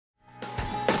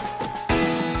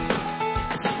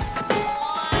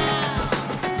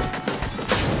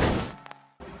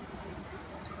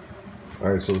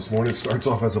Alright, so this morning starts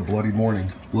off as a bloody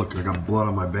morning. Look, I got blood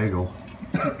on my bagel.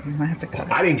 You might have to cut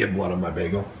it. I didn't get blood on my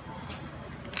bagel.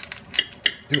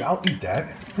 Dude, I'll eat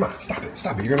that. Come on, stop it.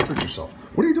 Stop it. You're gonna hurt yourself.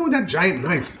 What are you doing with that giant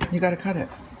knife? You gotta cut it.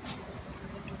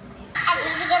 I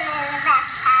need to get rid of that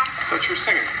hat. I thought you were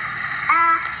singing.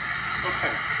 What's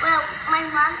singing? Well, my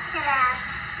mom said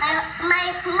my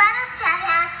mother said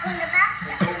ask in the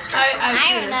bathroom.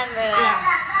 I remember that.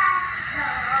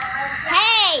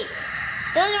 Hey!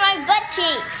 Those are my butt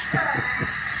cheeks.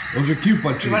 Those are cute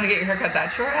butt cheeks. You want to get your hair cut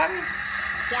that short, Abby?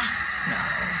 Yeah. No.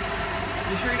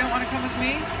 You sure you don't want to come with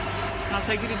me? And I'll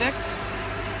take you to Dick's?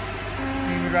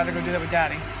 Or you would rather go do that with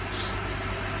Daddy?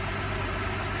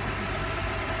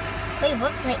 Wait,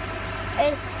 what place?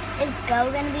 Is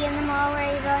Go gonna be in the mall? Where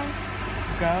are you going?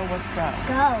 Go? What's Go?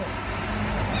 Go.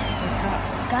 What's Go?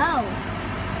 Go.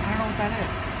 I don't know what that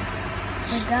is.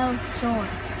 The Go store.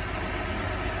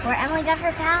 Where Emily got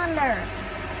her calendar.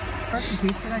 Person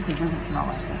pizza like it doesn't smell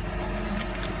like it.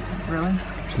 Really?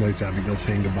 It's nice Abigail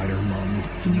saying goodbye to her mom.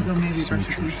 Can you go maybe brush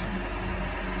your teeth?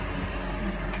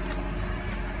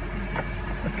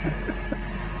 Okay.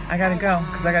 I gotta go,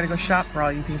 because I gotta go shop for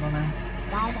all you people now.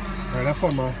 Bye-bye. All right, have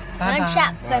fun, Mom. Don't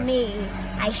shop for me.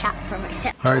 I shop for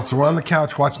myself. All right, so we're on the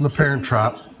couch watching The Parent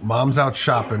Trap. Mom's out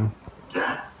shopping.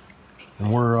 And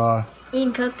we're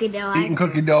Eating cookie dough. eating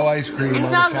cookie dough ice cream. I'm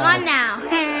on so the gone couch. now.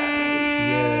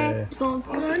 Yeah. I'm so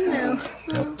gone now.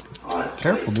 Yep.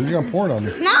 Careful, dude. You're going to pour it on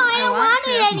you. No, I don't want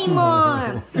it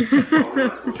anymore.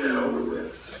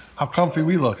 How comfy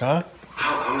we look, huh?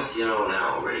 How much do you know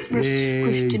now already? We're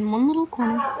squished in one little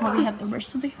corner while we have the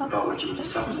rest of the house.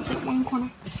 Just sit one corner.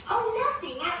 Oh,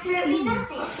 nothing. Absolutely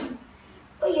nothing.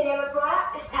 Well, you never brought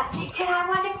up the subject, and I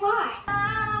wondered why.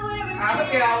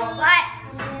 Abigail. What?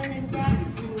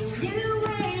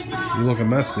 You look a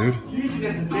mess, dude. You need to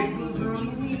get the big blue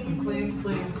room clean.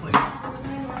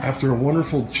 After a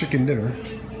wonderful chicken dinner,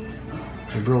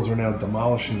 the girls are now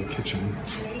demolishing the kitchen.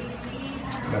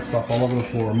 Got stuff all over the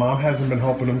floor. Mom hasn't been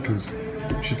helping them because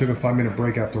she took a 5-minute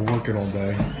break after working all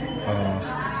day.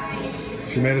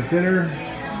 She made us dinner.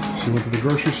 She went to the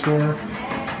grocery store.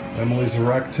 Emily's a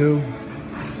wreck too.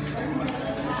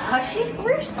 Oh, she's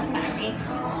worse than me.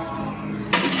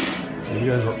 And you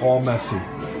guys are all messy.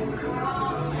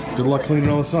 Good luck cleaning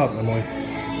all this up, Emily.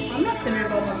 I'm not cleaning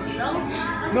it all by myself.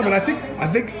 No, but I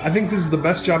think this is the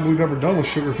best job we've ever done with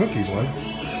sugar cookies, man.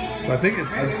 So I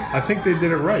think they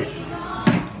did it right.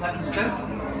 Let them sit.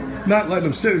 Not letting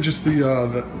them sit. It's just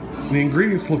the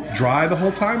ingredients look dry the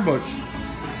whole time, but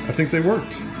I think they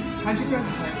worked. How'd you grab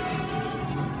the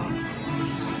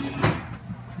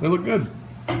They look good.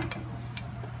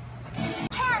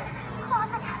 Dad,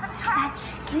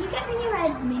 can you get me a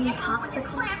red mini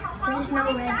popsicle? There's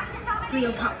no red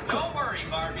real popsicle. Don't worry,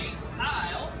 Barbie.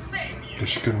 I'll save you.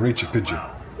 Because you couldn't reach it, could you?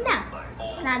 No,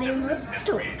 not even with the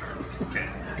stool.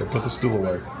 Go put the stool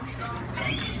away.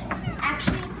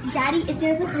 Actually, Daddy, if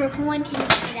there's a purple one, can you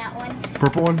give me that one?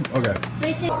 Purple one? Okay.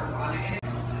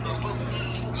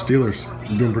 Steelers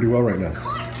are doing pretty well right now.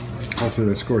 Hopefully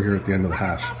they score here at the end of the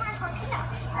half.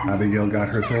 Abigail got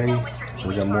her thing.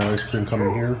 We got more ice cream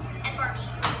coming here.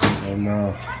 And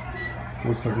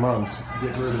looks like Mom's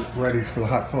getting ready for the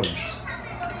hot fudge.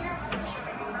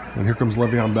 And here comes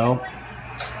Le'Veon Bell.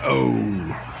 Oh,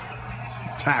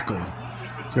 tackled.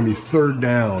 It's gonna be third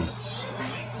down.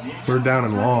 Third down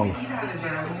and long.